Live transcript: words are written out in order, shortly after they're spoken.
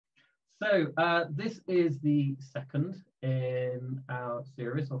This is the second in our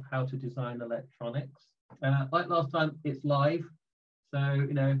series of how to design electronics. Like last time, it's live, so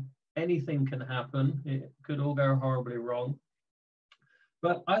anything can happen. It could all go horribly wrong.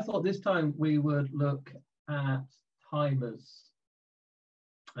 But I thought this time we would look at timers,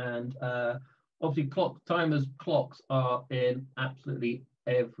 and obviously clocks are in absolutely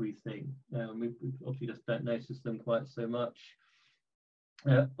everything. We obviously just don't notice them quite so much.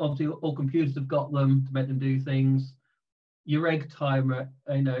 Obviously, all computers have got them to make them do things. Your egg timer,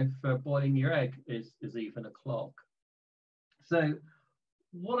 for boiling your egg is even a clock. So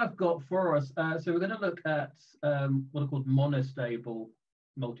what I've got for us, so we're going to look at what are called monostable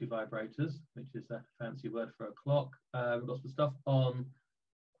multivibrators, which is a fancy word for a clock. We've got some stuff on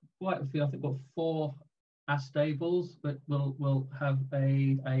quite a few. I think we've got 4 astables that we'll have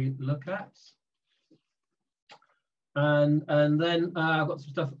a look at. And then I've got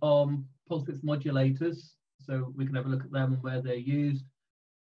some stuff on pulse width modulators, so we can have a look at them and where they're used.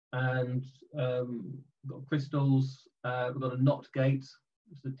 And we've got crystals, we've got a NOT gate.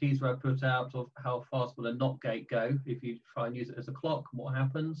 It's the teaser I put out of how fast will a NOT gate go if you try and use it as a clock, and what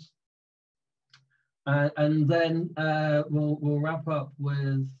happens. And then we'll wrap up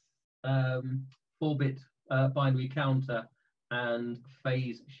with 4-bit binary counter and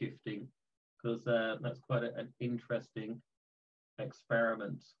phase shifting, because that's quite an interesting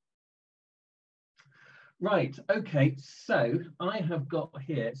experiment. Right, okay, so I have got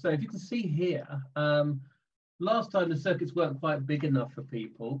here, so if you can see here, last time the circuits weren't quite big enough for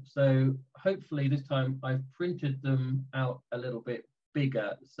people, so hopefully this time I've printed them out a little bit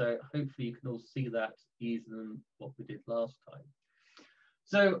bigger, so hopefully you can all see that easier than what we did last time.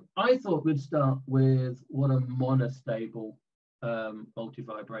 So I thought we'd start with what a monostable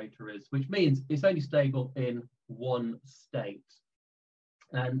multivibrator is, which means it's only stable in one state.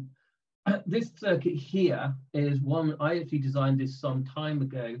 And this circuit here is one I actually designed this some time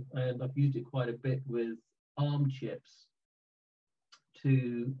ago, and I've used it quite a bit with ARM chips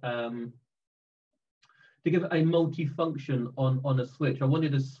to give it a multifunction on a switch. I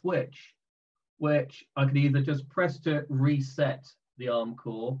wanted a switch which I could either just press to reset the ARM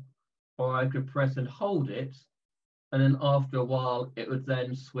core, or I could press and hold it, and then after a while it would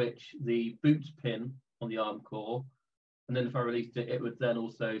then switch the boot pin on the ARM core, and then if I released it, it would then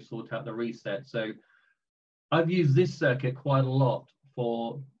also sort out the reset. So I've used this circuit quite a lot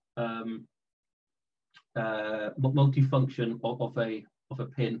for multifunction of a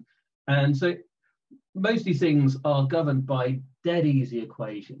pin. And so most of these things are governed by dead easy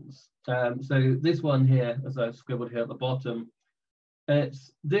equations. So this one here, as I've scribbled here at the bottom,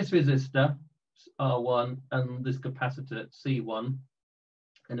 it's this resistor R1 and this capacitor C1,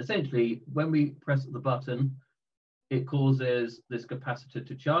 and essentially when we press the button, it causes this capacitor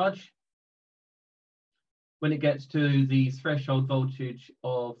to charge. When it gets to the threshold voltage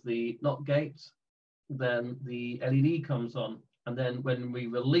of the NOT gate, then the LED comes on, and then when we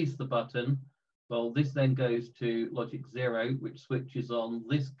release the button, well, this then goes to logic 0, which switches on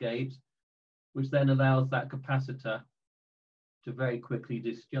this gate, which then allows that capacitor to very quickly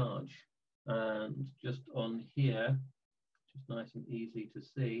discharge. And just on here, just nice and easy to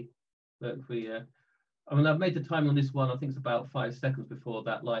see, but if we, I've made the time on this one, I think it's about 5 seconds before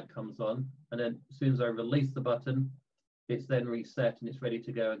that light comes on, and then as soon as I release the button, it's then reset and it's ready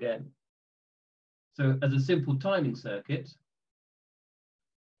to go again. So as a simple timing circuit,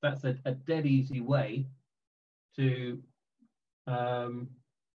 that's a dead easy way to, well,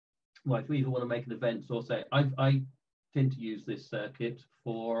 if we either want to make an event or say, I tend to use this circuit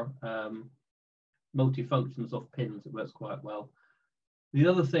for multifunctions of pins. It works quite well. The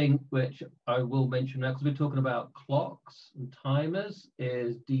other thing which I will mention now, because we're talking about clocks and timers,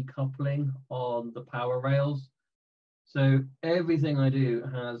 is decoupling on the power rails. So everything I do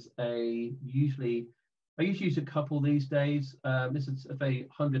has I usually use a couple these days. This is a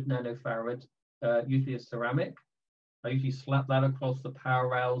 100 nanofarad, usually a ceramic. I usually slap that across the power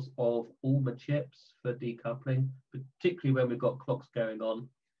rails of all my chips for decoupling, particularly when we've got clocks going on.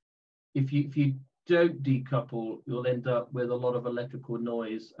 If you don't decouple, you'll end up with a lot of electrical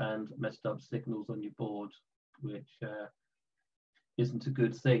noise and messed up signals on your board, which isn't a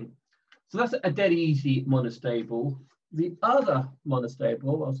good thing. So that's a dead easy monostable. The other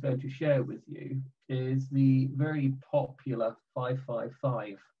monostable I was going to share with you is the very popular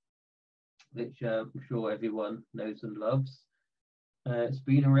 555, which I'm sure everyone knows and loves. It's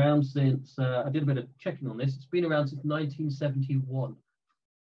been around since, I did a bit of checking on this, it's been around since 1971.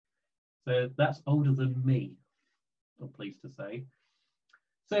 So that's older than me, I'm pleased to say.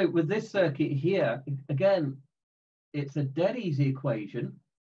 So with this circuit here, again, it's a dead easy equation.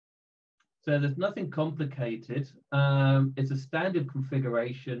 So there's nothing complicated. It's a standard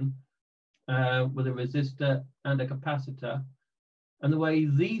configuration with a resistor and a capacitor. And the way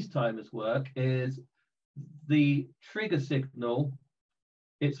these timers work is the trigger signal,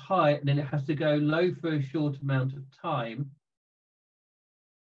 it's high, and then it has to go low for a short amount of time.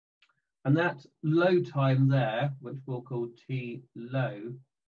 And that low time there, which we'll call T low,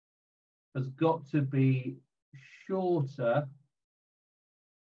 has got to be shorter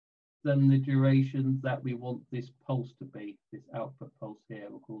than the duration that we want this pulse to be, this output pulse here,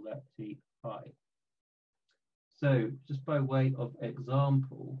 we'll call that T high. So just by way of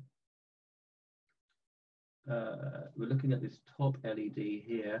example, we're looking at this top LED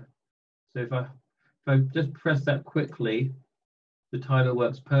here. So if I just press that quickly, the timer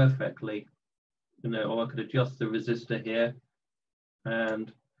works perfectly. You know, or I could adjust the resistor here,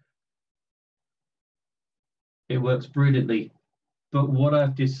 and it works brilliantly. But what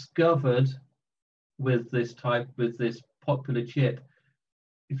I've discovered with this popular chip,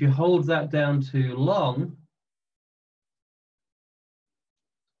 if you hold that down too long,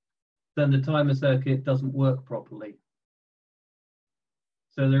 then the timer circuit doesn't work properly.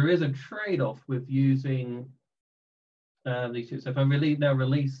 So there is a trade-off with using these chips. So if I now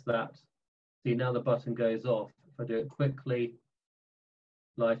release that, see, now the button goes off. If I do it quickly,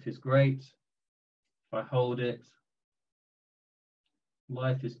 life is great. If I hold it,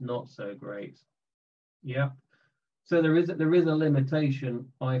 life is not so great. Yeah. So there is a limitation,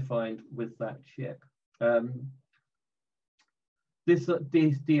 I find, with that chip. This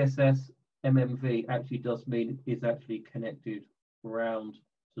DSS MMV actually does mean it's actually connected round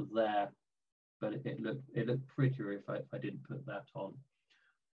to there, but it looked prettier if I didn't put that on.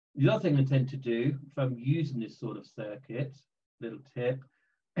 The other thing I tend to do if I'm using this sort of circuit, little tip,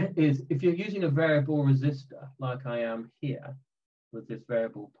 is if you're using a variable resistor like I am here with this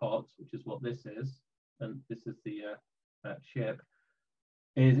variable pot, which is what this is, and this is the chip,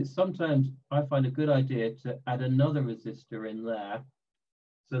 is it's sometimes I find a good idea to add another resistor in there.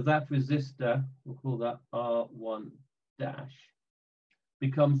 So that resistor, we'll call that R1 dash,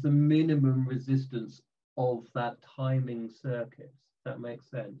 becomes the minimum resistance of that timing circuit. That makes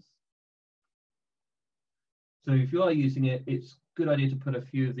sense. So if you are using it, it's a good idea to put a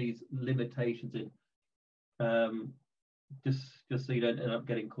few of these limitations in, just so you don't end up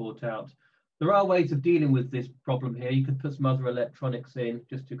getting caught out. There are ways of dealing with this problem here. You could put some other electronics in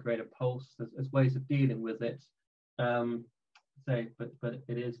just to create a pulse. There's ways of dealing with it. But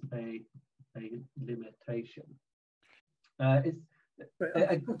it is a limitation.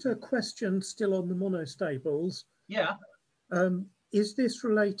 I've got a question still on the monostables. Yeah. Is this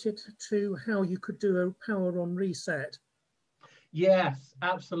related to how you could do a power on reset? Yes,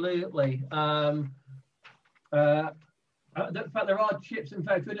 absolutely. In fact, there are chips. In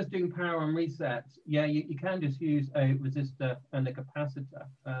fact, if you're just doing power on reset, yeah, you can just use a resistor and a capacitor.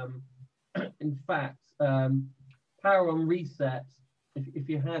 In fact, power on reset, if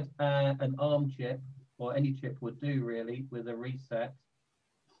you had an ARM chip, or any chip would do really with a reset.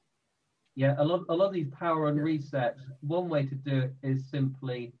 Yeah, a lot of these power on reset, one way to do it is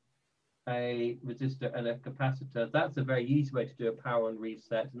simply a resistor and a capacitor. That's a very easy way to do a power on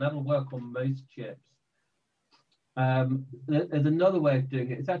reset, and that'll work on most chips. There's another way of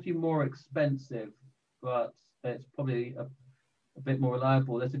doing it. It's actually more expensive, but it's probably a bit more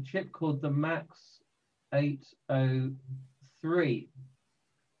reliable. There's a chip called the Max 803,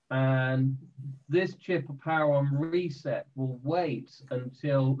 and this chip of power on reset will wait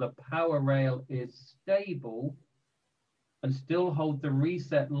until the power rail is stable and still hold the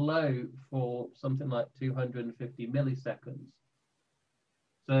reset low for something like 250 milliseconds.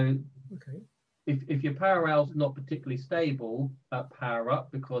 So if your power rail is not particularly stable at power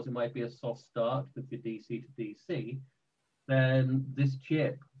up, because it might be a soft start with your DC to DC, then this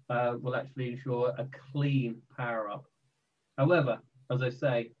chip will actually ensure a clean power up. However, as I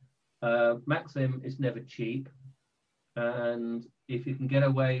say, Maxim is never cheap, and if you can get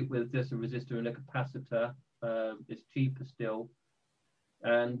away with just a resistor and a capacitor, it's cheaper still.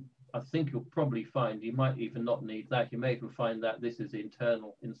 And I think you'll probably find you might even not need that. You may even find that this is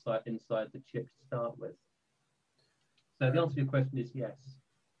internal inside the chip to start with. So the answer to your question is yes.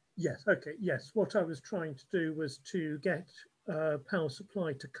 Yes. Okay. Yes. What I was trying to do was to get power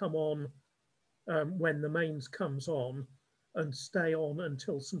supply to come on when the mains comes on, and stay on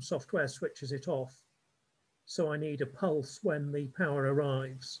until some software switches it off. So I need a pulse when the power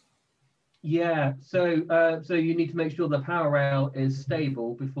arrives. Yeah, so you need to make sure the power rail is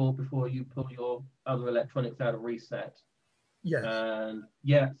stable before you pull your other electronics out of reset. Yes.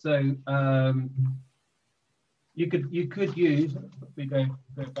 Yeah, so you could use, if we go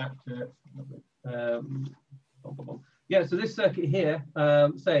back to it, yeah, so this circuit here,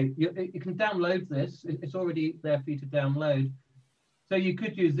 say you can download this, it's already there for you to download. So you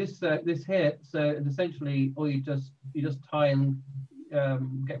could use this this here, so essentially, or you just tie and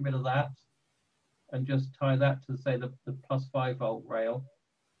get rid of that and just tie that to, say, the +5 volt rail.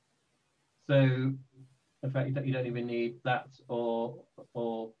 So in fact, you don't even need that or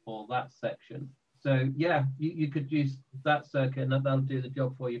that section. So yeah, you could use that circuit and that'll do the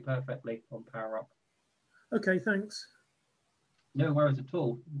job for you perfectly on power up. Okay, thanks. No worries at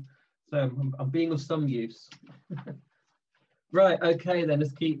all. So I'm being of some use. Right, okay then,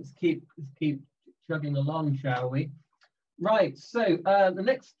 let's keep chugging along, shall we? Right, so the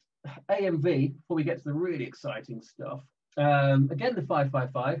next AMV, before we get to the really exciting stuff, again the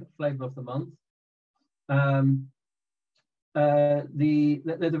 555 flavor of the month. There's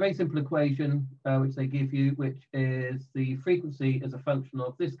a very simple equation which they give you, which is the frequency as a function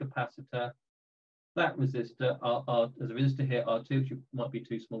of this capacitor, that resistor, there's a resistor here, R2, which might be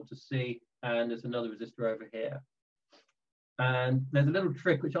too small to see, and there's another resistor over here. And there's a little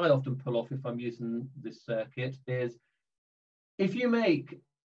trick which I often pull off if I'm using this circuit, is if you make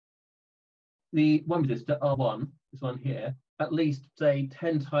the one resistor, R1, this one here, at least say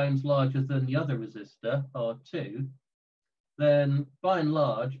 10 times larger than the other resistor, R2, then by and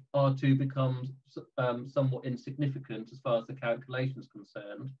large, R2 becomes somewhat insignificant as far as the calculation is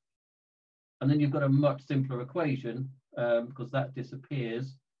concerned. And then you've got a much simpler equation because that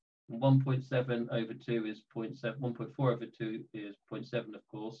disappears. 1.7 over 2 is 0.7, 1.4 over 2 is 0.7, of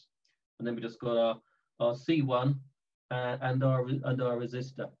course. And then we just got our C1 and our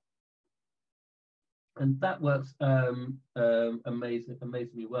resistor. And that works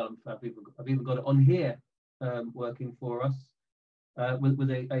amazingly well. In fact, I've even got it on here working for us with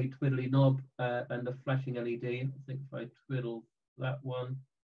a twiddly knob and a flashing LED. I think if I twiddle that one,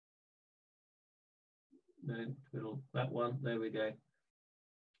 no, twiddle that one, there we go.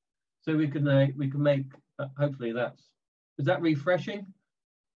 So we can make, hopefully is that refreshing?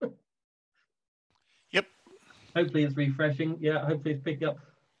 Yep. Hopefully it's refreshing. Yeah, hopefully it's picking up.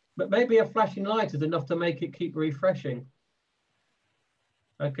 But maybe a flashing light is enough to make it keep refreshing.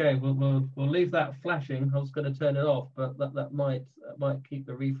 Okay, we'll leave that flashing. I was going to turn it off, but that might keep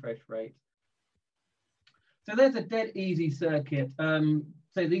the refresh rate. So there's a dead easy circuit.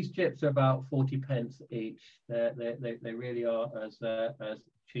 So these chips are about 40 pence each. They really are as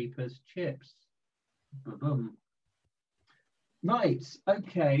cheap as chips. Boom. Right.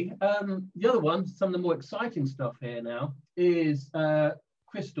 Okay. The other one, some of the more exciting stuff here now, is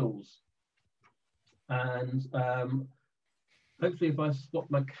crystals. And hopefully, if I swap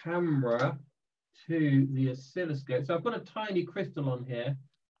my camera to the oscilloscope, so I've got a tiny crystal on here.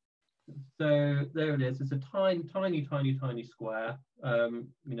 So there it is. It's a tiny square. You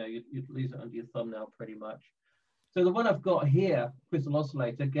know, you'd lose it under your thumbnail pretty much. So the one I've got here, crystal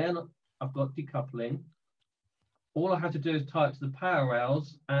oscillator, again, I've got decoupling. All I have to do is tie it to the power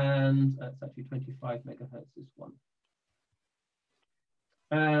rails, and it's actually 25 megahertz, this one.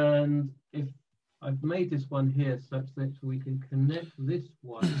 And if I've made this one here such that we can connect this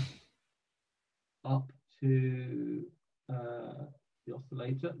one up to the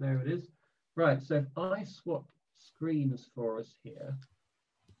oscillator, there it is. Right, so if I swap screens for us here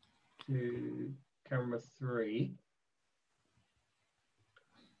to camera 3,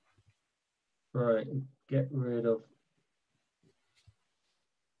 right, get rid of,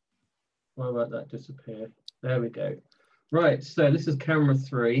 why won't that disappear? There we go. Right, so this is camera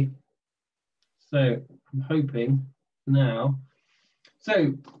 3. So I'm hoping now.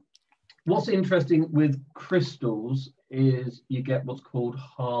 So what's interesting with crystals is you get what's called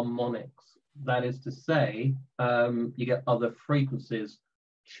harmonics. That is to say, you get other frequencies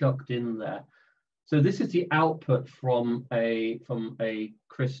chucked in there. So this is the output from a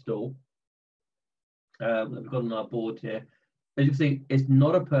crystal that we've got on our board here. As you can see, it's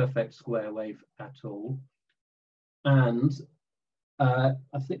not a perfect square wave at all. And I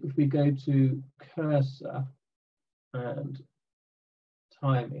think if we go to cursor and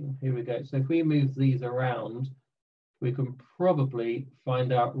timing, here we go. So if we move these around, we can probably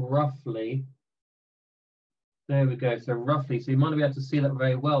find out roughly. There we go. So roughly, so you might not be able to see that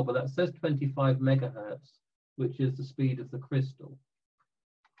very well, but that says 25 megahertz, which is the speed of the crystal.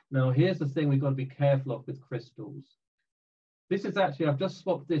 Now, here's the thing we've got to be careful of with crystals. This is actually, I've just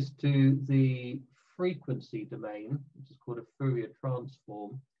swapped this to the frequency domain, which is called a Fourier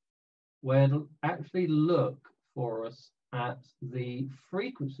transform, where it'll actually look for us at the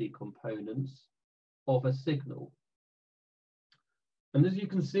frequency components of a signal. And as you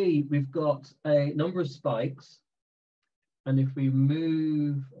can see, we've got a number of spikes. And if we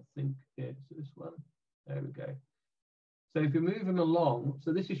move, I think it's this one. There we go. So if we move them along,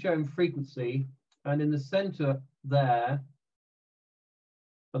 so this is showing frequency, and in the center there,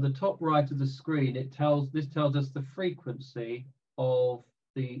 at the top right of the screen, this tells us the frequency of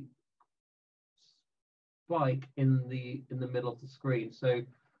the spike in the middle of the screen. So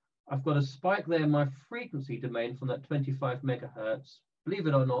I've got a spike there in my frequency domain from that 25 megahertz. Believe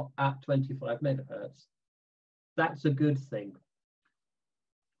it or not, at 25 megahertz. That's a good thing.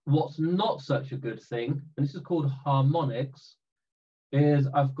 What's not such a good thing, and this is called harmonics, is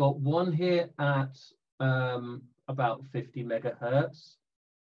I've got one here at about 50 megahertz.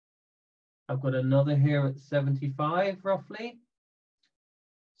 I've got another here at 75 roughly.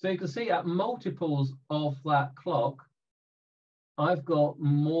 So you can see at multiples of that clock, I've got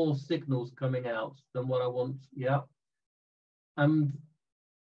more signals coming out than what I want. Yeah. And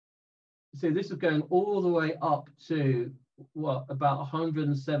so this is going all the way up to what, about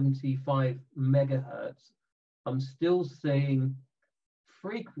 175 megahertz. I'm still seeing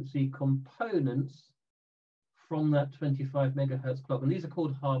frequency components from that 25 megahertz clock, and these are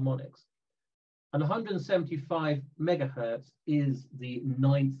called harmonics. And 175 megahertz is the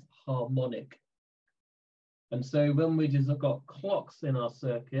 9th harmonic. And so when we just got clocks in our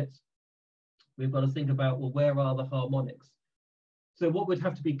circuit, we've got to think about, well, where are the harmonics? So what we'd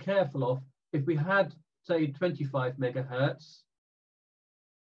have to be careful of, if we had, say, 25 megahertz,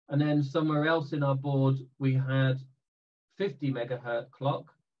 and then somewhere else in our board we had 50 megahertz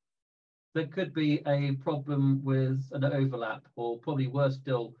clock, there could be a problem with an overlap, or probably worse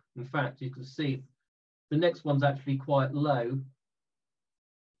still, in fact, you can see the next one's actually quite low.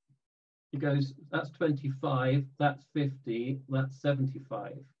 It goes, that's 25, that's 50, that's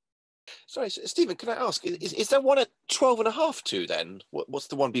 75. Sorry, Stephen, can I ask, is there one at 12.5 too then? What's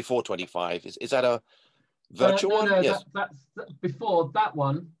the one before 25? Is that a virtual one? No, yes. that's before that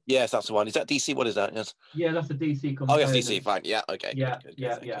one. Yes, that's the one. Is that DC? What is that? Yes. Yeah, that's a DC component. Oh, yes, DC. Fine. Yeah. Okay. Yeah, good.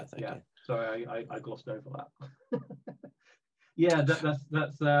 yeah. Thank you. Sorry, I glossed over that. Yeah,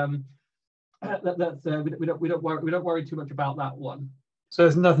 we don't worry too much about that one. So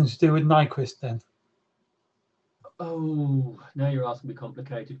there's nothing to do with Nyquist then? Oh, now you're asking me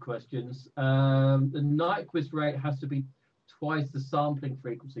complicated questions. The Nyquist rate has to be twice the sampling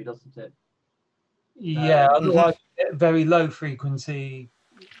frequency, doesn't it? Yeah, otherwise you get very low frequency.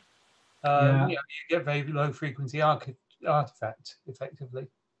 Yeah. You get very low frequency artifact effectively.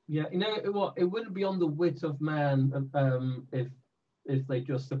 Yeah, you know what? It wouldn't be on the wit of man if they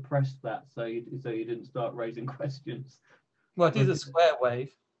just suppressed that, so you didn't start raising questions. Well, it is a square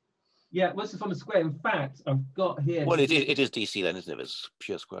wave. Yeah, well, this is on a square. In fact, I've got here. Well, it is DC then, isn't it? It's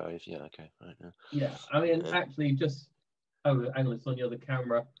pure square wave. Yeah. Okay. Right. Yeah. I mean, actually, just hang on, it's on the other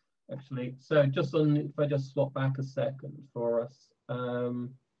camera. Actually, so just on, if I just swap back a second for us,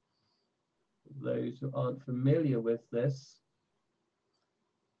 those who aren't familiar with this.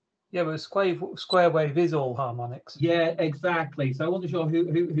 Yeah, but square wave is all harmonics. Yeah, exactly. So I wasn't sure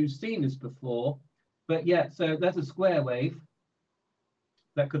who's seen this before, but yeah, so that's a square wave.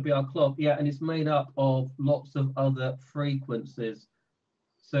 That could be our clock. Yeah, and it's made up of lots of other frequencies.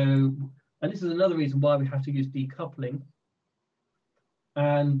 So, and this is another reason why we have to use decoupling.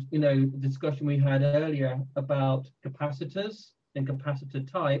 And, you know, the discussion we had earlier about capacitors and capacitor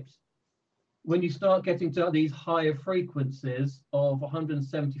types, when you start getting to these higher frequencies of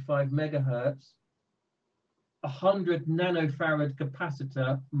 175 megahertz, 100 nanofarad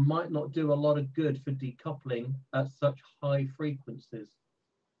capacitor might not do a lot of good for decoupling at such high frequencies.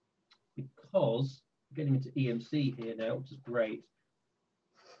 Because, getting into EMC here now, which is great,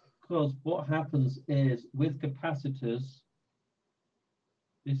 because what happens is with capacitors,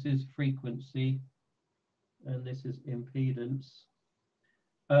 this is frequency and this is impedance.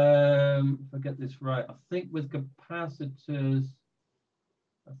 If I get this right, I think with capacitors,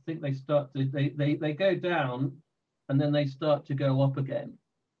 I think they start to, they go down and then they start to go up again.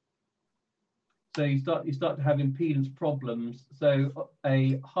 So you start to have impedance problems. So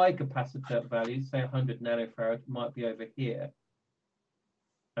a high capacitor value, say 100 nanofarad, might be over here,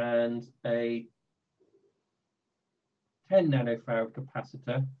 and a 10 nanofarad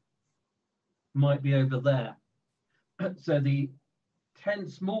capacitor might be over there. So the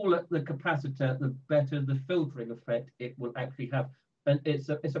smaller the capacitor, the better the filtering effect it will actually have, and it's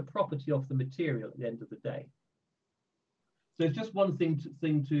a property of the material at the end of the day. So it's just one thing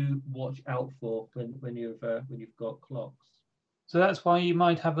to watch out for when you've got clocks. So that's why you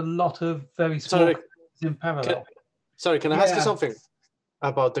might have a lot of very small in parallel. Can I ask you something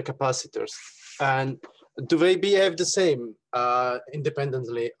about the capacitors? And do they behave the same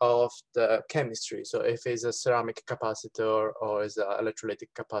independently of the chemistry? So if it's a ceramic capacitor or is an electrolytic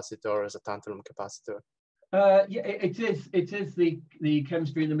capacitor or is a tantalum capacitor? Yeah, it is the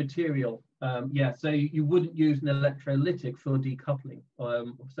chemistry and the material. Yeah, so you wouldn't use an electrolytic for decoupling,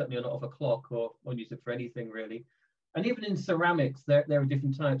 certainly not of a clock, or use it for anything really. And even in ceramics, there are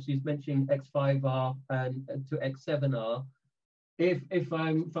different types. He's mentioning X5R and to X7R. If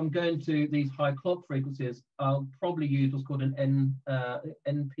I'm going to these high clock frequencies, I'll probably use what's called an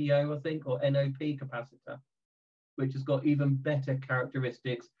NPO, I think, or NOP capacitor, which has got even better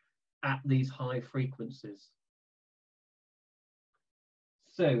characteristics at these high frequencies.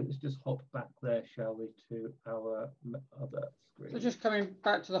 So let's just hop back there, shall we, to our other screen. So just coming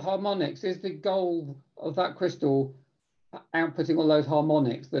back to the harmonics, is the goal of that crystal outputting all those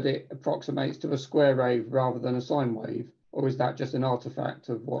harmonics that it approximates to a square wave rather than a sine wave? Or is that just an artifact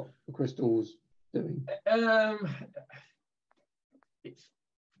of what the crystal's doing? I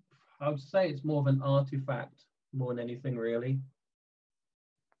would say it's more of an artifact more than anything, really.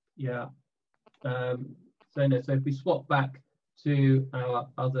 Yeah. So if we swap back to our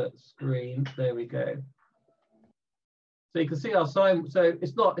other screen, there we go. So you can see our sine. So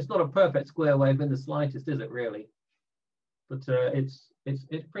it's not a perfect square wave in the slightest, is it really? But it's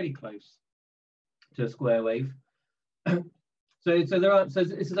pretty close to a square wave. So this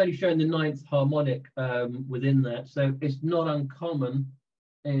is only showing the 9th harmonic within that. So it's not uncommon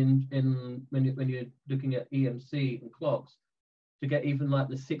when you're looking at EMC and clocks to get even like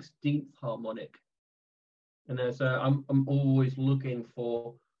the 16th harmonic. And so I'm always looking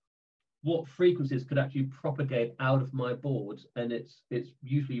for what frequencies could actually propagate out of my board, and it's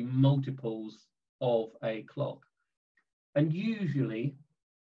usually multiples of a clock. And usually,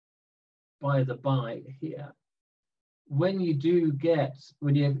 by the by here, when you do get,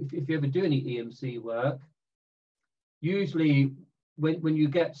 if you ever do any EMC work, usually when you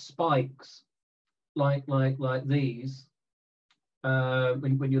get spikes like these,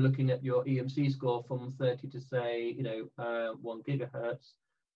 when you're looking at your EMC score from 30 to say 1 gigahertz,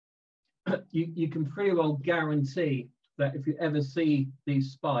 you can pretty well guarantee that if you ever see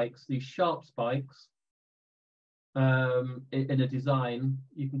these spikes, these sharp spikes in a design,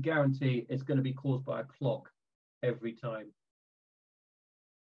 you can guarantee it's going to be caused by a clock every time.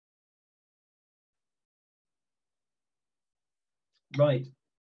 Right,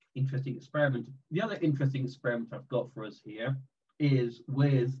 interesting experiment. The other interesting experiment I've got for us here is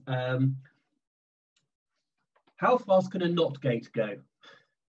with how fast can a NOT gate go?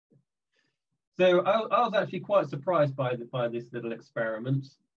 So I was actually quite surprised by this little experiment.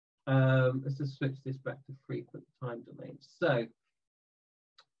 Let's just switch this back to frequent time domains. So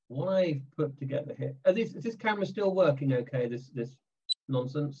what I've put together here, is this camera still working okay, this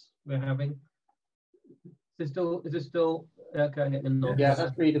nonsense we're having? Is it still okay? Yeah,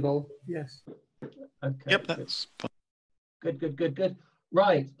 that's readable. Yes. Okay. Yep, that's good.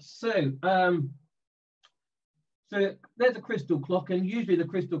 Right, so so there's a crystal clock, and usually the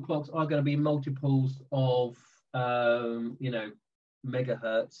crystal clocks are going to be multiples of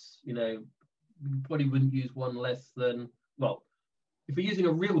megahertz. You probably wouldn't use one less than, well, if you're using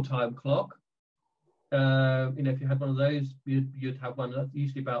a real-time clock, if you had one of those, you'd have one that's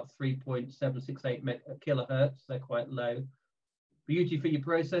usually about 3.768 kilohertz. They're quite low. But usually for your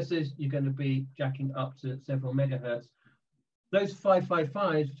processors, you're going to be jacking up to several megahertz. Those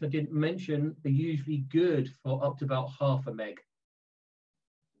 555s, which I didn't mention, are usually good for up to about half a meg.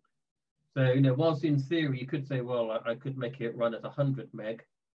 So, whilst in theory you could say, well, I could make it run at 100 meg.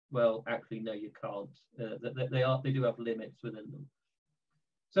 Well, actually, no, you can't. They do have limits within them.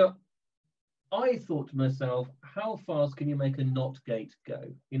 So I thought to myself, how fast can you make a NOT gate go?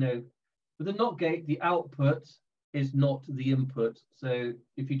 With a NOT gate, the output is not the input. So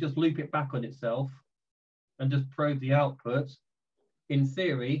if you just loop it back on itself and just probe the output, in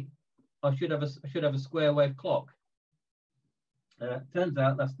theory, I should have a square wave clock. Turns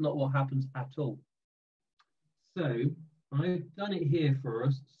out that's not what happens at all. So I've done it here for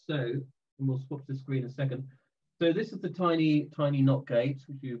us. So, and we'll swap the screen in a second. So this is the tiny NOT gate,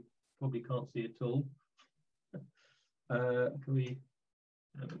 which you probably can't see at all. We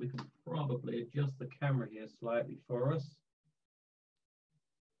can probably adjust the camera here slightly for us.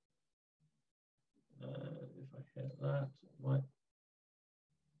 If I hit that, right.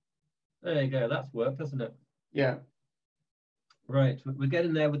 There you go, that's worked, hasn't it? Yeah. Right, we're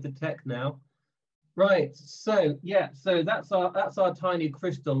getting there with the tech now. Right, so yeah, so that's our tiny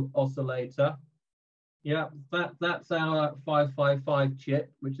crystal oscillator. Yeah, that's our 555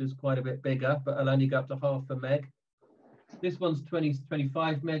 chip, which is quite a bit bigger, but it'll only go up to half a meg. This one's 20 to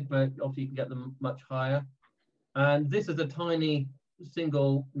 25 meg, but obviously you can get them much higher. And this is a tiny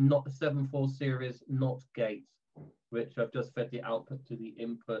single not 7/4 series NOT gate, which I've just fed the output to the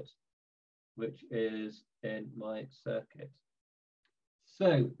input, which is in my circuit.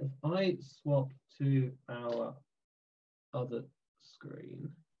 So if I swap to our other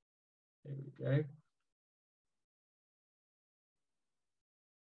screen, here we go.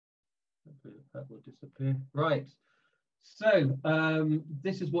 That will disappear. Right. So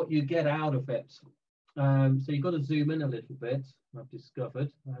this is what you get out of it. So you've got to zoom in a little bit. I've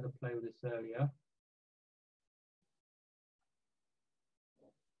discovered. I had to play with this earlier.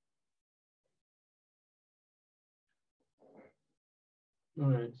 All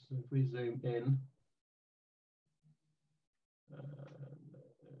right, so if we zoom in,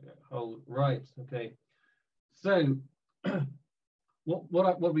 hold right, okay. So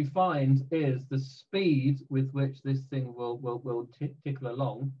what we find is the speed with which this thing will tickle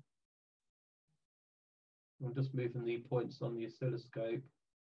along. I'm just moving the points on the oscilloscope.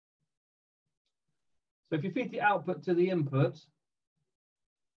 So if you feed the output to the input,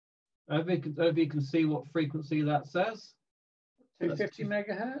 over you can see what frequency that says. 250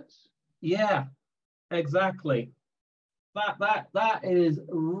 megahertz? Yeah, exactly. That is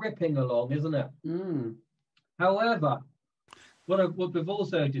ripping along, isn't it? Mm. However, what we've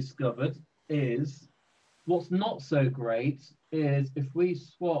also discovered is what's not so great is if we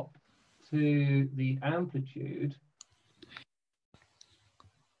swap to the amplitude.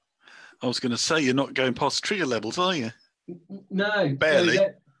 I was going to say, you're not going past trigger levels, are you? No, barely.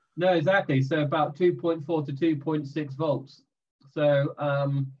 So no, exactly. So about 2.4 to 2.6 volts. So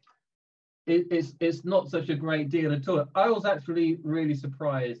it's not such a great deal at all. I was actually really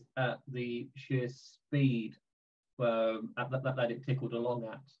surprised at the sheer speed that it tickled along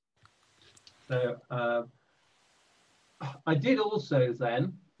at. So I did also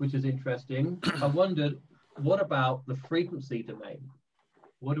then, which is interesting, I wondered, what about the frequency domain?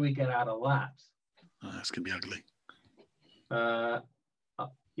 What do we get out of that? Oh, that's going to be ugly.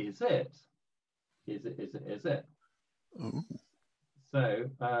 Is it? Is it? Ooh. So,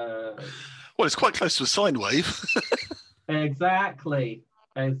 well, it's quite close to a sine wave. exactly,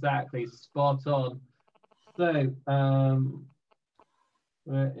 spot on. So,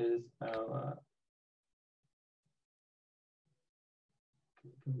 where is our?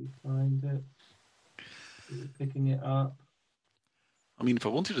 Can we find it? Is it picking it up? I mean, if I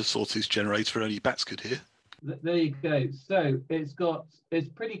wanted a sawtooth generator, only bats could hear. There you go. So it's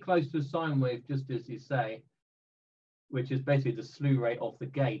pretty close to a sine wave, just as you say, which is basically the slew rate of the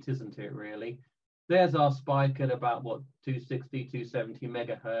gate, isn't it, really? There's our spike at about, what, 260, 270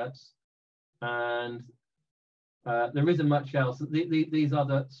 megahertz. And there isn't much else. These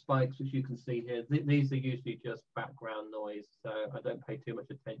other spikes, which you can see here, these are usually just background noise. So I don't pay too much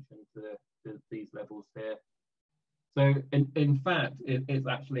attention to these levels here. So in fact, it's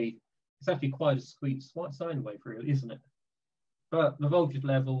actually quite a sweet sine wave, really, isn't it? But the voltage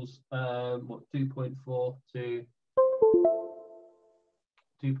levels, what, 2.4 to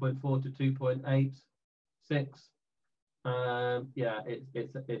 2.86. Yeah,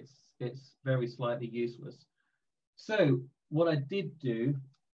 it's very slightly useless. So what I did do,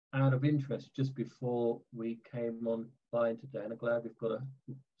 out of interest, just before we came online today, and I'm glad we've got a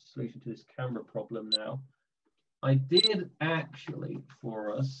solution to this camera problem now. I did actually, for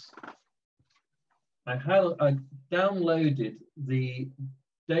us, I downloaded the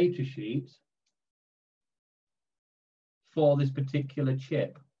data sheet for this particular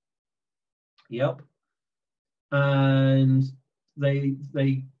chip. Yep. And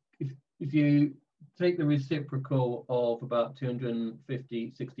if you take the reciprocal of about 250-60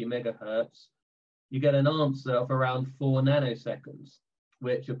 megahertz, you get an answer of around 4 nanoseconds,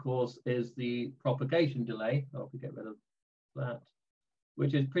 which of course is the propagation delay. I'll get rid of that,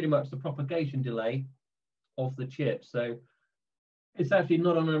 which is pretty much the propagation delay of the chip. So it's actually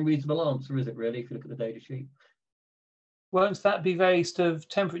not an unreasonable answer, is it really, if you look at the data sheet? Won't that be very sort of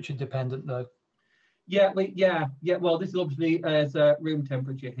temperature dependent though? Yeah. Well, this is obviously as room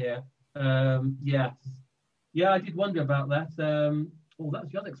temperature here. Yeah, I did wonder about that. Oh,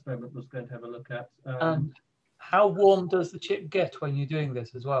 that's the other experiment I was going to have a look at. How warm does the chip get when you're doing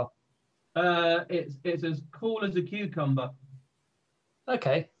this as well? It's as cool as a cucumber.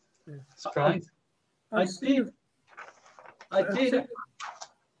 Okay. Surprise. I've seen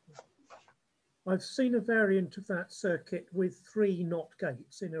a variant of that circuit with 3 NOT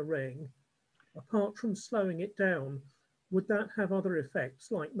gates in a ring. Apart from slowing it down, would that have other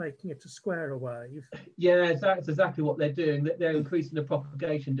effects, like making it a square wave? Yeah, that's exactly what they're doing. They're increasing the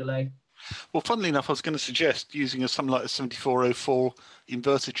propagation delay. Well, funnily enough, I was going to suggest using something like a 7404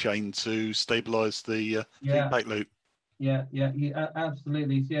 inverter chain to stabilise the feedback loop. Yeah,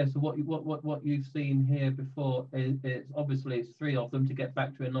 absolutely. Yeah. So what you've seen here before is obviously it's 3 of them to get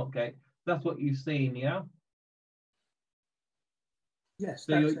back to a NOT gate. That's what you've seen, yeah. Yes,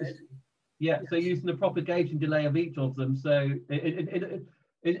 So that's it. Yeah. Yes. So using the propagation delay of each of them. So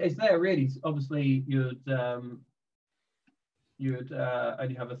it's there really. Obviously, you'd only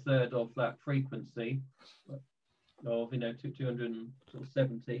have a third of that frequency of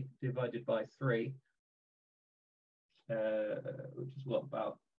 270 divided by 3. Which is what,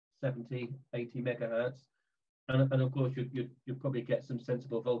 about 70, 80 megahertz, and of course you'd probably get some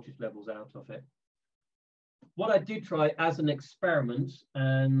sensible voltage levels out of it. What I did try as an experiment,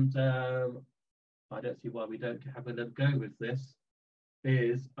 and I don't see why we don't have a little go with this,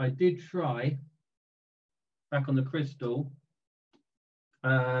 is I did try back on the crystal,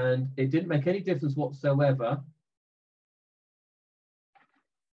 and it didn't make any difference whatsoever.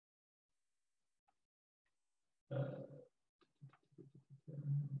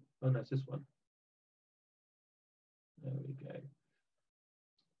 Oh no, it's this one. There we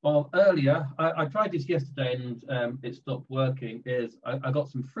go. Earlier, I tried this yesterday and it stopped working. I got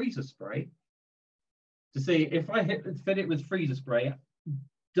some freezer spray to see if I fill it with freezer spray,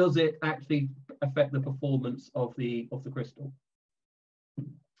 does it actually affect the performance of the crystal?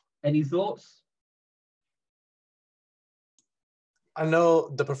 Any thoughts? I know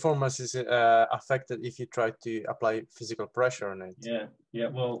the performance is affected if you try to apply physical pressure on it. Yeah.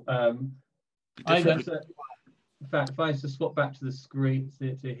 Well, in fact, if I just swap back to the screen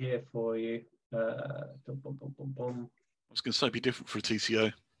to here for you. I was going to say be different for a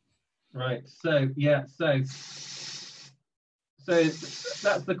TCO. Right. So yeah. So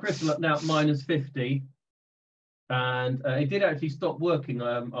that's the crystal now at -50, and it did actually stop working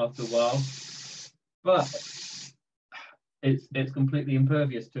after a while, but it's completely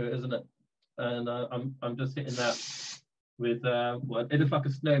impervious to it, isn't it? And I'm just hitting that with well, it looks like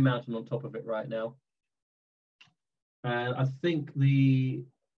a snow mountain on top of it right now. And I think the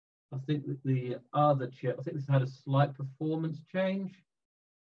other chip, I think this had a slight performance change.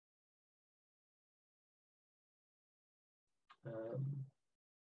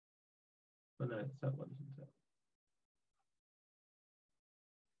 Oh no, it's that one, isn't it?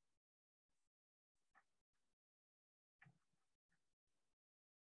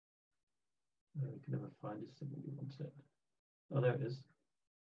 No, we can never find this thing when you want it. Oh, there it is.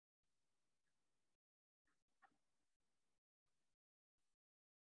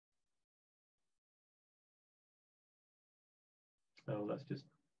 Oh, that's just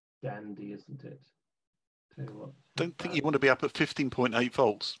dandy, isn't it? Tell you what. Don't think you want to be up at 15.8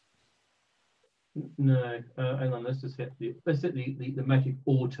 volts. No, hang on. Let's hit the magic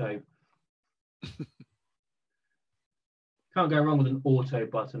auto. Can't go wrong with an auto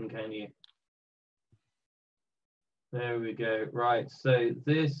button, can you? There we go. Right. So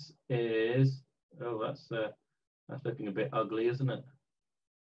this is. Oh, that's looking a bit ugly, isn't it?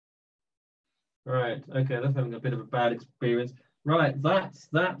 Right. Okay. That's having a bit of a bad experience. Right. That's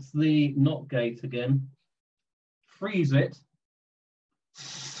the NOT gate again. Freeze it.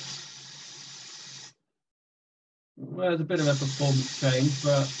 Well, there's a bit of a performance change,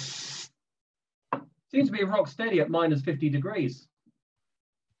 but seems to be rock steady at -50 degrees.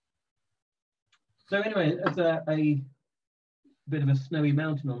 So anyway, there's a bit of a snowy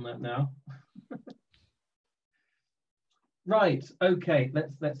mountain on that now. Right. Okay.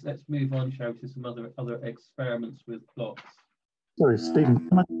 Let's move on, shall we, to some other experiments with clocks. Sorry, Stephen,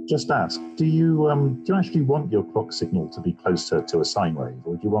 can I just ask, do you actually want your clock signal to be closer to a sine wave,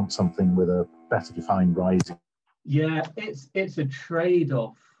 or do you want something with a better defined rising? Yeah, it's a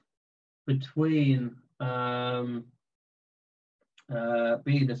trade-off between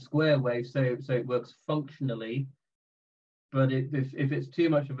being a square wave, so it works functionally, but if it's too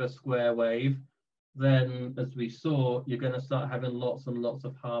much of a square wave, then as we saw, you're going to start having lots and lots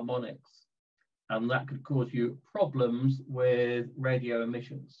of harmonics, and that could cause you problems with radio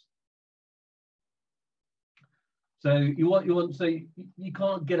emissions. So you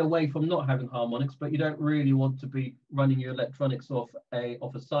can't get away from not having harmonics, but you don't really want to be running your electronics off a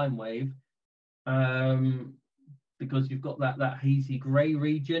sine wave, because you've got that hazy grey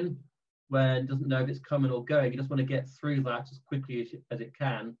region where it doesn't know if it's coming or going. You just want to get through that as quickly as it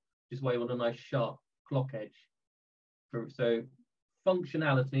can, which is why you want a nice sharp clock edge. So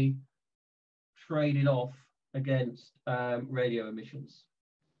functionality traded off against radio emissions.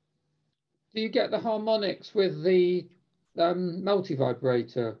 Do you get the harmonics with the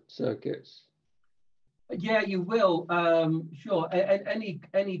multi-vibrator circuits? Yeah, you will. Sure.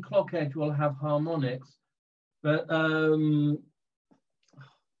 Any clock edge will have harmonics, but I'm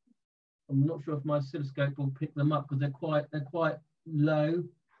not sure if my oscilloscope will pick them up because they're quite low.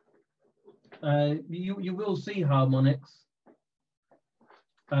 You will see harmonics.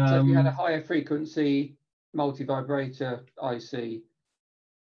 So if you had a higher frequency multi-vibrator IC,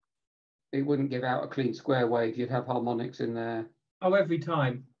 it wouldn't give out a clean square wave. You'd have harmonics in there. Oh, every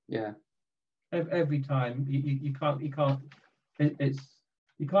time. Yeah. Every time you can't you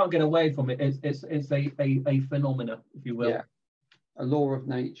can't get away from it. It's a phenomena, if you will. Yeah. A law of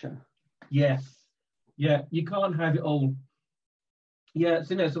nature. Yes. Yeah. You can't have it all. Yeah.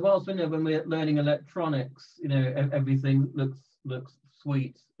 So so whilst when we're learning electronics, everything looks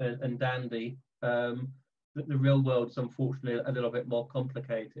sweet and dandy. The real world's unfortunately a little bit more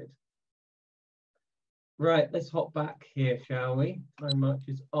complicated. Right, let's hop back here, shall we? Time much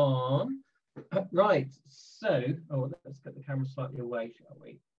is on. Right, so, let's get the camera slightly away, shall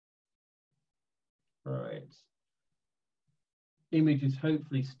we? Right. Image is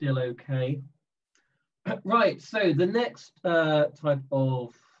hopefully still okay. Right, so the next type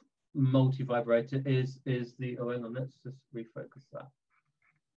of multi-vibrator is the, hang on, let's just refocus that.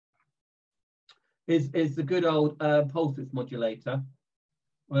 Is the good old pulse width modulator.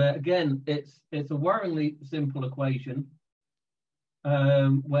 Where again, it's a worryingly simple equation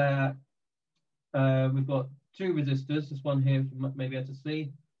where we've got two resistors. This one here, you may be able to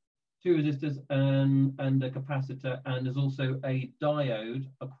see, two resistors and a capacitor, and there's also a diode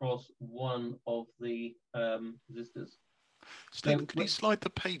across one of the resistors. Stephen, can you slide the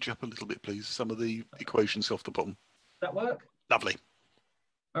page up a little bit, please? Some of the equations off the bottom. Does that work? Lovely.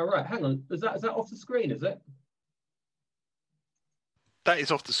 All right, hang on. Is that off the screen? Is it? That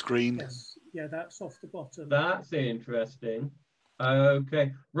is off the screen. Yes, yeah, that's off the bottom. That's interesting.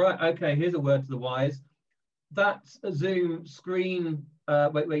 Okay, right. Okay, here's a word to the wise. That's a Zoom screen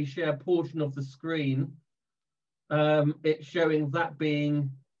where you share a portion of the screen. It's showing that being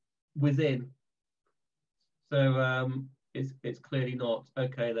within. So it's clearly not.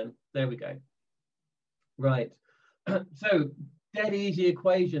 Okay, then there we go. Right. So dead easy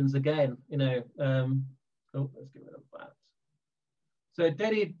equations again. Let's get rid of that. So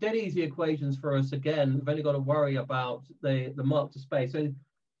dead easy equations for us again. We've only got to worry about the mark to space. So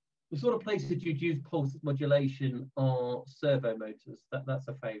the sort of places you'd use pulse modulation are servo motors. That's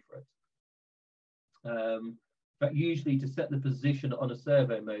a favourite. But usually to set the position on a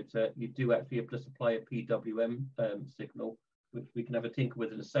servo motor, you do actually have to supply a PWM signal, which we can have a tinker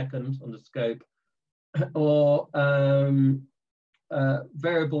with in a second on the scope, or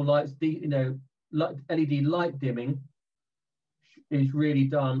variable lights. LED light dimming is really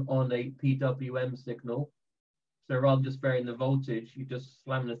done on a PWM signal. So rather than just varying the voltage, you just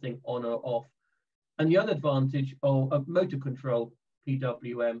slam the thing on or off. And the other advantage of motor control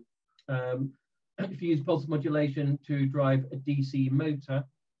PWM, if you use pulse modulation to drive a DC motor,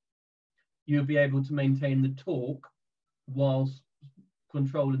 you'll be able to maintain the torque whilst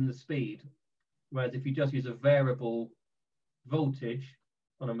controlling the speed. Whereas if you just use a variable voltage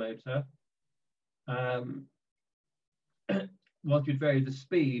on a motor, whilst you'd vary the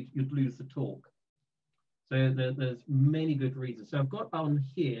speed, you'd lose the torque. So there's many good reasons. So I've got on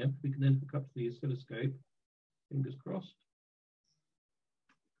here, we can then hook up to the oscilloscope, fingers crossed.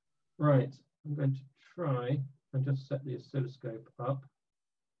 Right, I'm going to try and just set the oscilloscope up.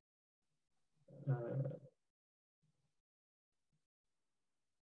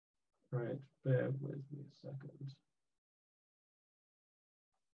 Right, bear with me a second.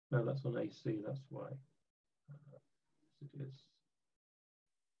 No, that's on AC, that's why. It is.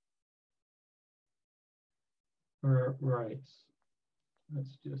 Right,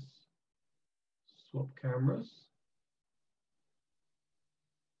 let's just swap cameras.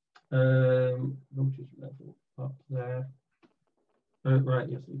 Voltage level up there. Right,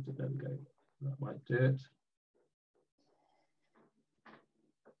 yes, there we go. That might do it.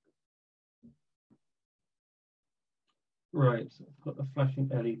 Right, I've got the flashing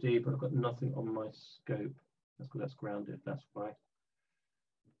LED, but I've got nothing on my scope. That's because that's grounded, that's why.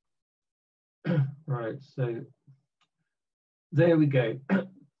 Right, so there we go.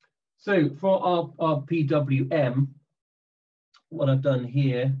 So for our PWM, what I've done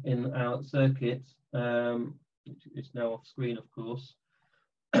here in our circuit, which is now off screen, of course.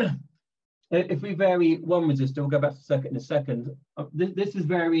 If we vary one resistor, we'll go back to the circuit in a second. This is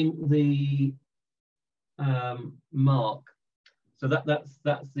varying the mark. So that's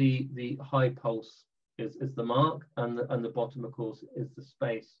the high pulse is the mark, and the bottom, of course, is the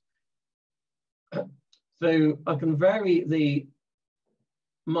space. So I can vary the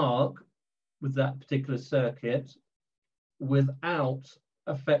mark with that particular circuit without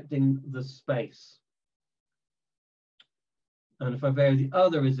affecting the space. And if I vary the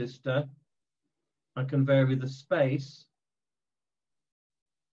other resistor, I can vary the space,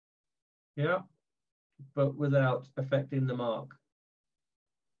 yeah, but without affecting the mark.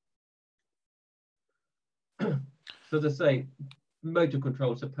 So as I say, motor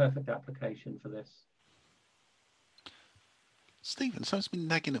control is a perfect application for this. Stephen, something's been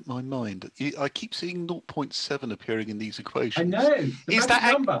nagging at my mind. I keep seeing 0.7 appearing in these equations. I know, it's a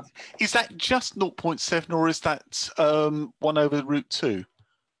magic number. Is that just 0.7 or is that 1 over root 2?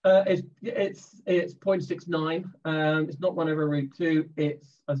 It's 0.69. It's not 1 over root 2.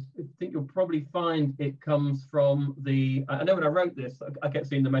 I think you'll probably find it comes from the. I know when I wrote this, I kept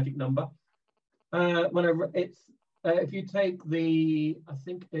seeing the magic number. If you take the, I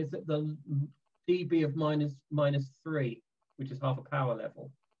think is it the dB of -3, which is half a power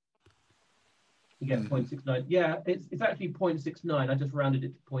level, you get 0.69. Yeah, it's actually 0.69. I just rounded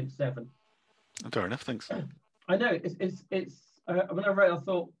it to 0.7. Fair enough, thanks. I know it's when I wrote, I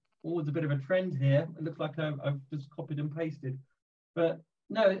thought, oh, there's a bit of a trend here. It looks like I've just copied and pasted, but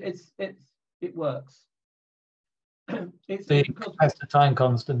no, it works. It's the because capacitor time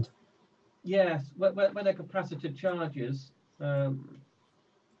constant. yes, when a capacitor charges,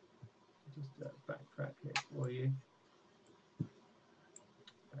 just backtrack it for you.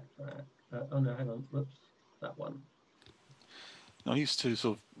 Backtrack. Oh no, hang on. Whoops, that one. I used to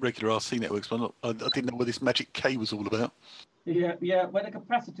sort of regular RC networks, but I didn't know what this magic K was all about. Yeah. When a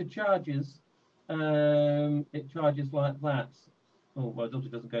capacitor charges, it charges like that. Oh, well, it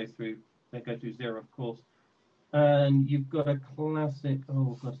doesn't go through. They go through 0, of course. And you've got a classic.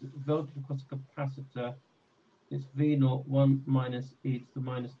 Oh gosh, voltage across a capacitor. It's V0 1 minus e to the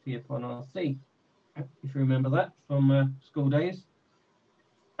minus t upon RC. If you remember that from school days.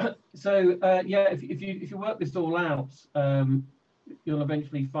 So yeah, if you work this all out, you'll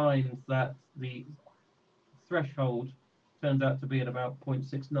eventually find that the threshold turns out to be at about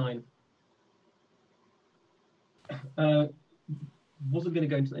 0.69. Wasn't going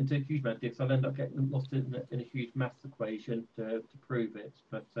to go into a huge amount of detail. I'll end up getting lost in a huge maths equation to prove it.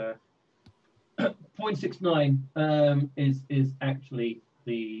 But 0.69 is actually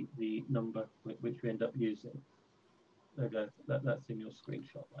the number which we end up using. There we go. That's in your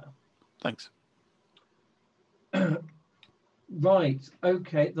screenshot now. Thanks. Right.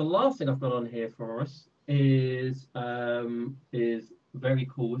 Okay. The last thing I've got on here for us is very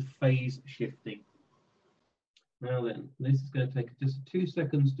cool with phase shifting. Now then, this is going to take just 2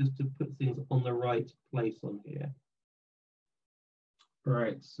 seconds just to put things on the right place on here.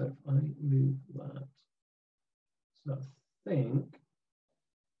 Right. So if I move that, so I think,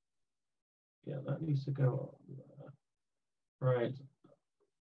 yeah, that needs to go on there. Right.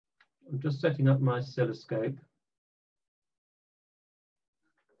 I'm just setting up my oscilloscope.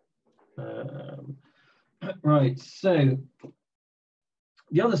 Right, so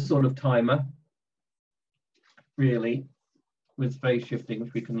the other sort of timer, really, with phase shifting,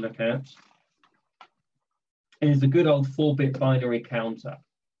 which we can look at, is a good old 4-bit binary counter.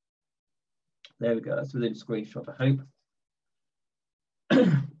 There we go, that's within screenshot, I hope.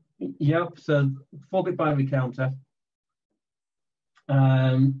 Yep, so 4-bit binary counter.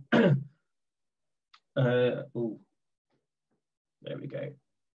 Oh, there we go.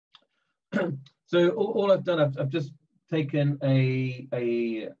 So all I've done, I've just taken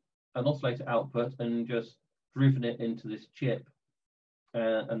an oscillator output and just driven it into this chip,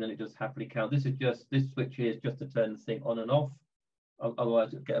 and then it just happily counts. This switch here is just to turn the thing on and off.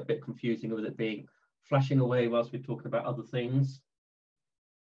 Otherwise, it'll get a bit confusing with it being flashing away whilst we're talking about other things.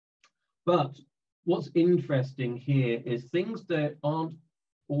 But what's interesting here is things that aren't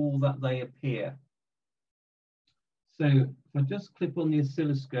all that they appear. So if I just clip on the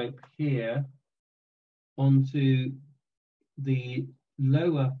oscilloscope here onto the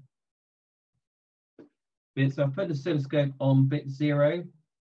lower bit, so I've put the oscilloscope on bit 0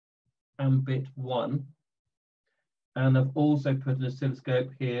 and bit 1, and I've also put an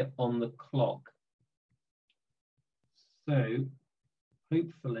oscilloscope here on the clock. So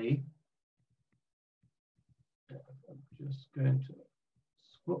hopefully, I'm just going to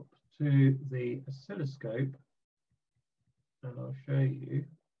swap to the oscilloscope, and I'll show you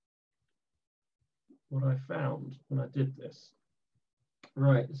what I found when I did this.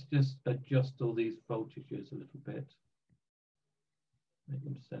 Right, let's just adjust all these voltages a little bit, make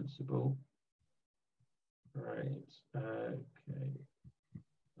them sensible. Right, okay,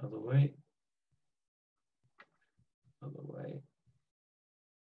 other way, other way.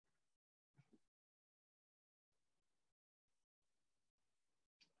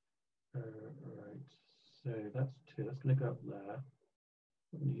 So that's 2. That's going to go up there.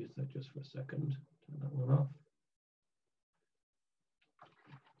 I'm going to use that just for a second. Turn that one off.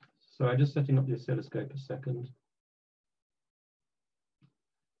 So I'm just setting up the oscilloscope a second.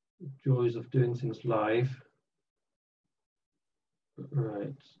 Joys of doing things live.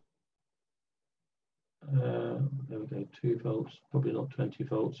 Right. There we go, 2 volts, probably not 20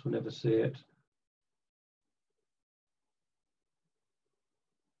 volts, we'll never see it.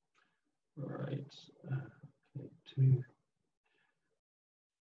 Right, okay, 2.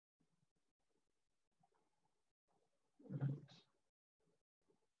 Right.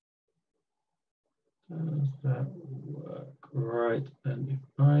 Does that work? Right, and if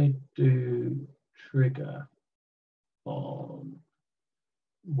I do trigger on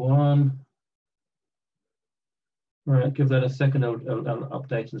 1, right, give that a second, I'll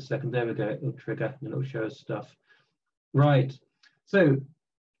update in a second. There we go, it'll trigger and it'll show us stuff. Right, so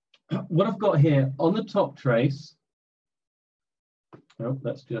what I've got here on the top trace, oh,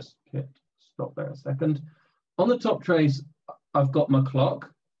 let's just hit stop there a second. On the top trace, I've got my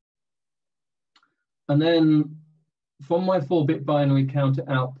clock. And then from my 4-bit binary counter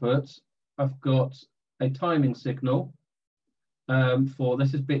output, I've got a timing signal for,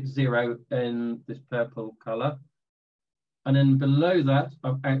 this is bit 0 in this purple color. And then below that,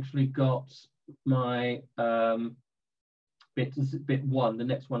 I've actually got my bit 1, the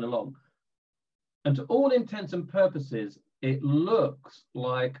next one along. And to all intents and purposes, it looks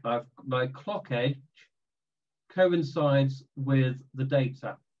like my clock edge coincides with the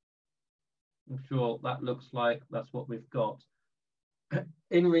data. I'm sure that looks like that's what we've got.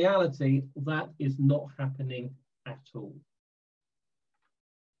 In reality, that is not happening at all.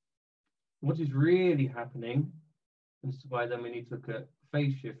 What is really happening, and this is why then we need to look at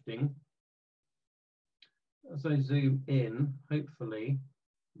phase shifting. As I zoom in, hopefully,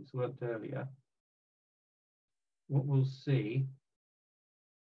 this worked earlier, what we'll see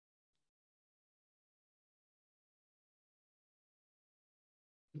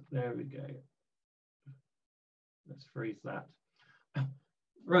there we go. Let's freeze that.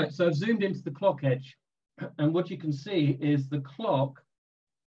 Right, so I've zoomed into the clock edge, and what you can see is the clock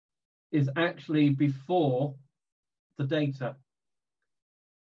is actually before the data.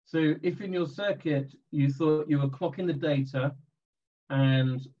 So if in your circuit you thought you were clocking the data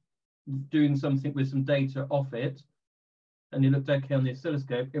and doing something with some data off it, and you looked okay on the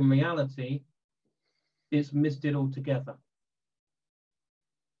oscilloscope, in reality, it's missed it altogether.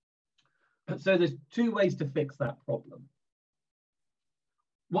 So there's 2 ways to fix that problem.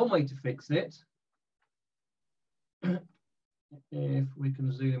 One way to fix it, if we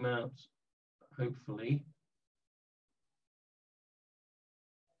can zoom out, hopefully.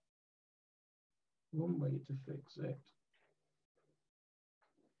 One way to fix it.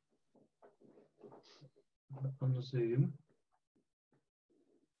 On Zoom.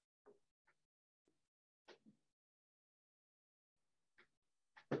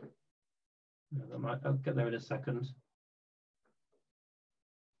 I'll get there in a second.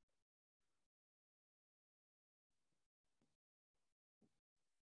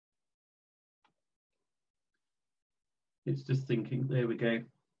 It's just thinking, there we go.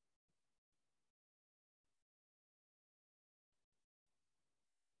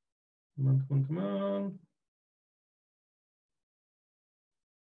 Come on, come on, come on.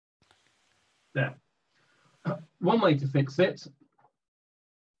 There. One way to fix it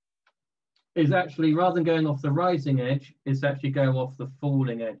is actually, rather than going off the rising edge, is actually go off the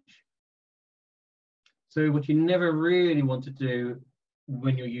falling edge. So what you never really want to do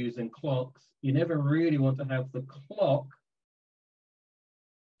when you're using clocks, you never really want to have the clock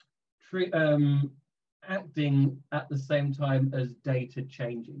acting at the same time as data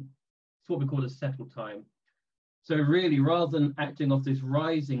changing. It's what we call a settle time. So really, rather than acting off this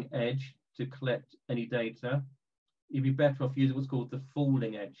rising edge to collect any data, you'd be better off using what's called the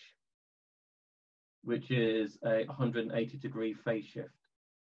falling edge, which is a 180-degree phase shift.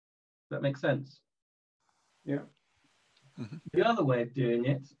 Does that make sense? Yeah. Mm-hmm. The other way of doing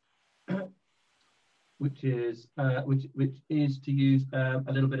it, which is to use a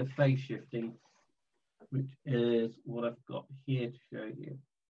little bit of phase shifting, which is what I've got here to show you.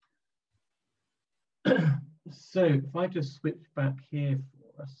 So if I just switch back here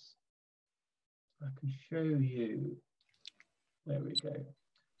for us, I can show you. There we go.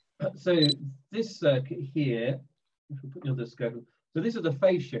 So this circuit here, if we put the other scope, so this is a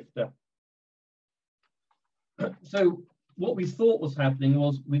phase shifter. So what we thought was happening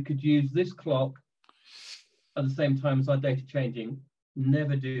was we could use this clock at the same time as our data changing.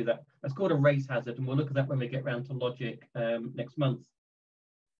 Never do that. That's called a race hazard, and we'll look at that when we get round to logic next month.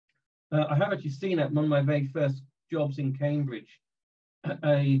 I have actually seen it. One of my very first jobs in Cambridge,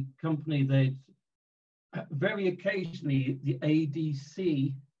 a company that very occasionally the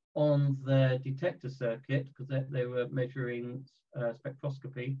ADC on their detector circuit, because they were measuring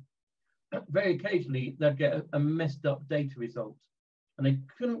spectroscopy, very occasionally they'd get a messed up data result and they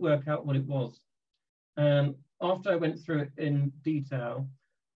couldn't work out what it was. And after I went through it in detail,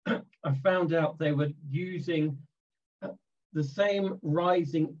 I found out they were using the same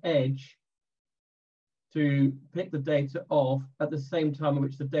rising edge to pick the data off at the same time in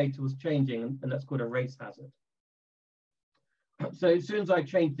which the data was changing, and that's called a race hazard. So as soon as I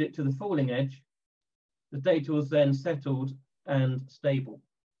changed it to the falling edge, the data was then settled and stable.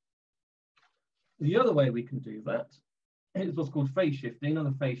 The other way we can do that is what's called phase shifting,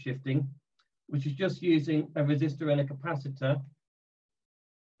 another phase shifting, which is just using a resistor and a capacitor.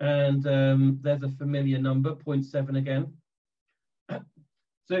 And there's a familiar number, 0.7 again.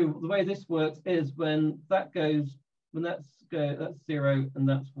 So the way this works is when that goes, when that's 0 and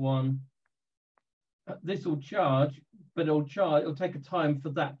that's 1, this will charge, but it'll take a time for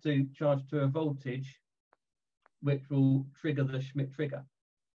that to charge to a voltage, which will trigger the Schmidt trigger.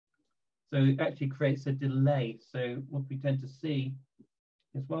 So it actually creates a delay. So what we tend to see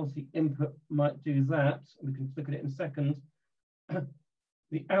is whilst the input might do that, we can look at it in a second,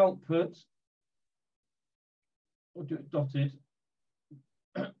 the output, we'll do it dotted,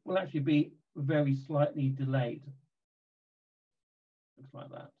 will actually be very slightly delayed. Looks like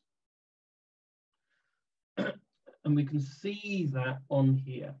that. And we can see that on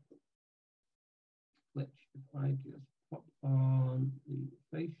here, which if I just pop on the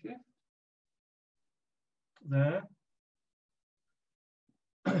phase shift there,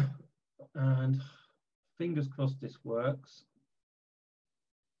 and fingers crossed this works.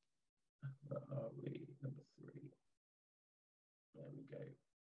 Where are we? Number 3. There we go.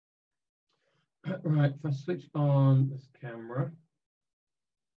 Right, if I switch on this camera,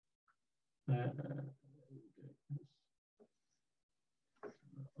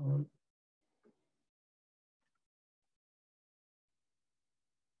 on.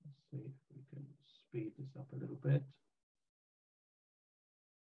 Let's see if we can speed this up a little bit.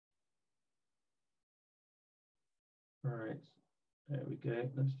 All right, there we go.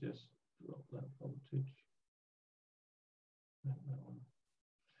 Let's just drop that voltage. That one.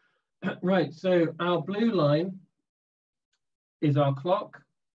 Right, so our blue line is our clock.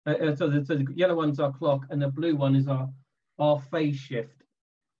 So the yellow one's our clock, and the blue one is our phase shift.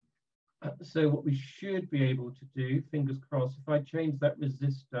 So what we should be able to do, fingers crossed, if I change that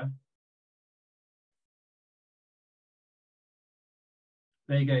resistor,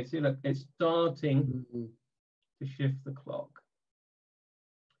 there you go. See, look, it's starting to shift the clock.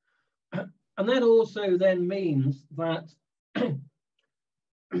 And that also then means that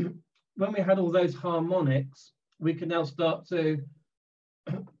when we had all those harmonics, we can now start to,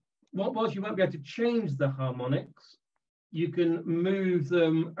 whilst you won't be able to change the harmonics, you can move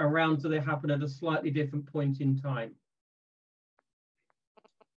them around so they happen at a slightly different point in time.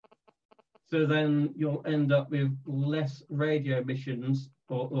 So then you'll end up with less radio emissions,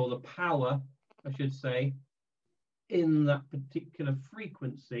 or the power, I should say, in that particular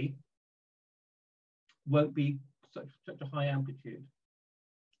frequency won't be such a high amplitude,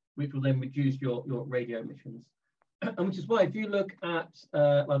 which will then reduce your radio emissions. And which is why if you look at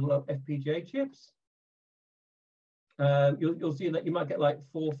FPGA chips, you'll see that you might get like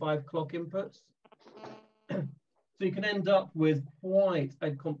 4 or 5 clock inputs. So you can end up with quite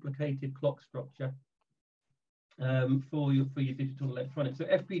a complicated clock structure for your digital electronics. So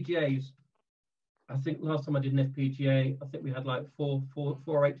FPGAs, I think last time I did an FPGA, I think we had like 4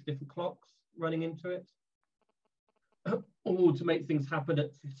 or 8 different clocks running into it, all to make things happen at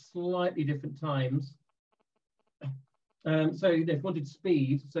slightly different times. So if you wanted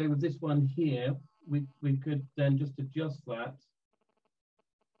speed, so with this one here, we could then just adjust that.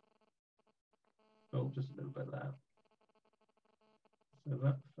 Oh, just a little bit there. So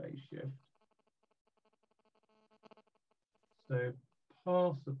that phase shift. So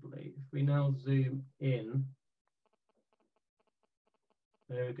possibly, if we now zoom in,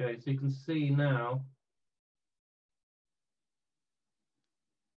 there we go. So you can see now.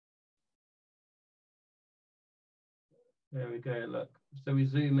 There we go, look. So we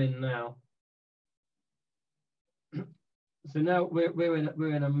zoom in now. So now we're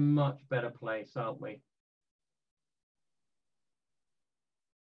in a much better place, aren't we?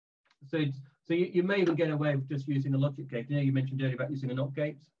 So you may even get away with just using a logic gate. You know, you mentioned earlier about using a NOT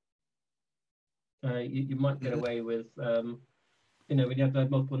gate. You might get away with, you know, when you have those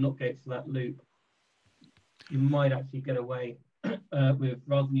multiple NOT gates for that loop, you might actually get away with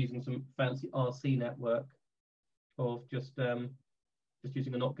rather than using some fancy RC network, of just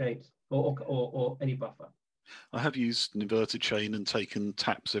using a NOT gate or any buffer. I have used an inverter chain and taken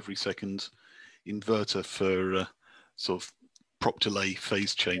taps every second inverter for sort of prop delay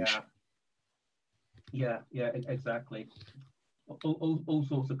phase change. Yeah, exactly. All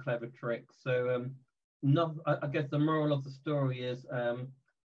sorts of clever tricks. So I guess the moral of the story is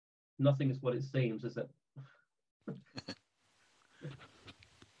nothing is what it seems, is it?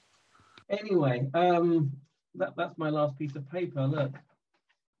 Anyway, that's my last piece of paper. Look.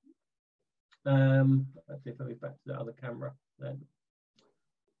 Let's see if I move back to the other camera then.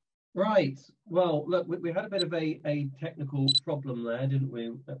 Right. Well, look, we had a bit of a technical problem there, didn't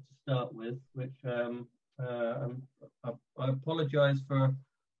we, to start with, which I apologise for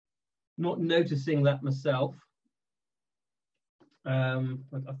not noticing that myself. But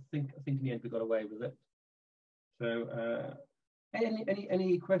I think in the end we got away with it. So,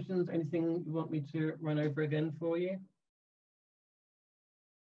 any questions? Anything you want me to run over again for you?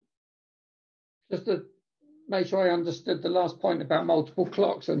 Just to make sure I understood the last point about multiple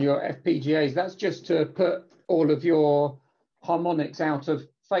clocks on your FPGAs, that's just to put all of your harmonics out of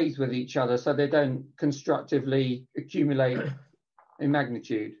phase with each other so they don't constructively accumulate in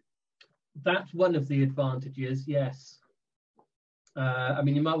magnitude. That's one of the advantages, yes. I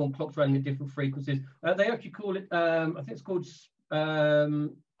mean, you might want clocks running at different frequencies. They actually call it, I think it's called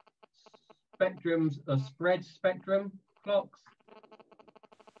spread spectrum clocks.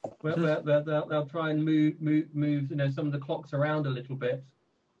 Where they'll try and move some of the clocks around a little bit,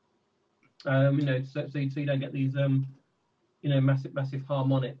 so you don't get these massive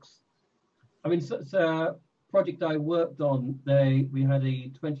harmonics. I mean, so project I worked on, we had a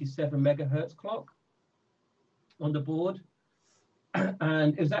 27 megahertz clock on the board,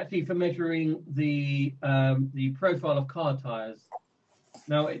 and it was actually for measuring the profile of car tires.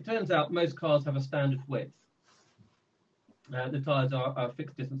 Now it turns out most cars have a standard width. The tires are a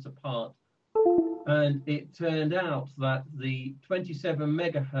fixed distance apart, and it turned out that the 27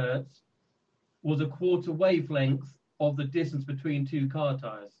 megahertz was a quarter wavelength of the distance between two car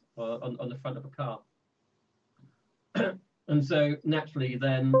tires on the front of a car. And so naturally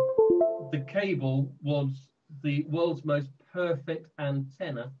then the cable was the world's most perfect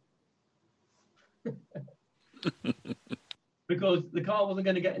antenna because the car wasn't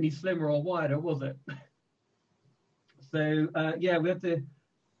going to get any slimmer or wider, was it? So yeah, we have to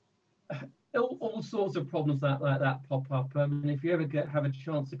all sorts of problems like that pop up. And if you ever have a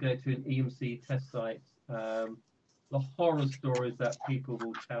chance to go to an EMC test site, the horror stories that people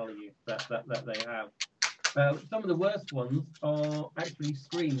will tell you that they have. Some of the worst ones are actually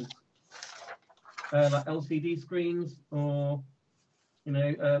screens, like LCD screens, or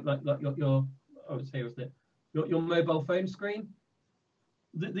like your I would say was it your mobile phone screen.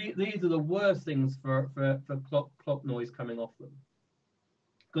 These are the worst things for clock noise coming off them,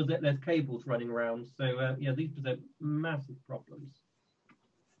 because there's cables running around. So yeah, these present massive problems.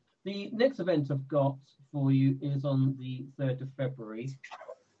 The next event I've got for you is on the 3rd of February.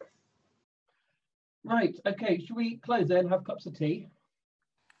 Right, okay, should we close then, have cups of tea?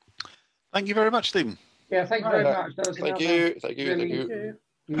 Thank you very much, Stephen. Yeah, thank you very much. That was Thank you. Thank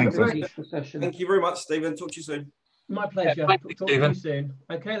you very much, Stephen. Talk to you soon. My pleasure. Yeah, Talk to you soon.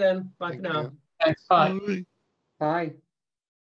 Okay then, bye for now. Thanks, bye. Bye.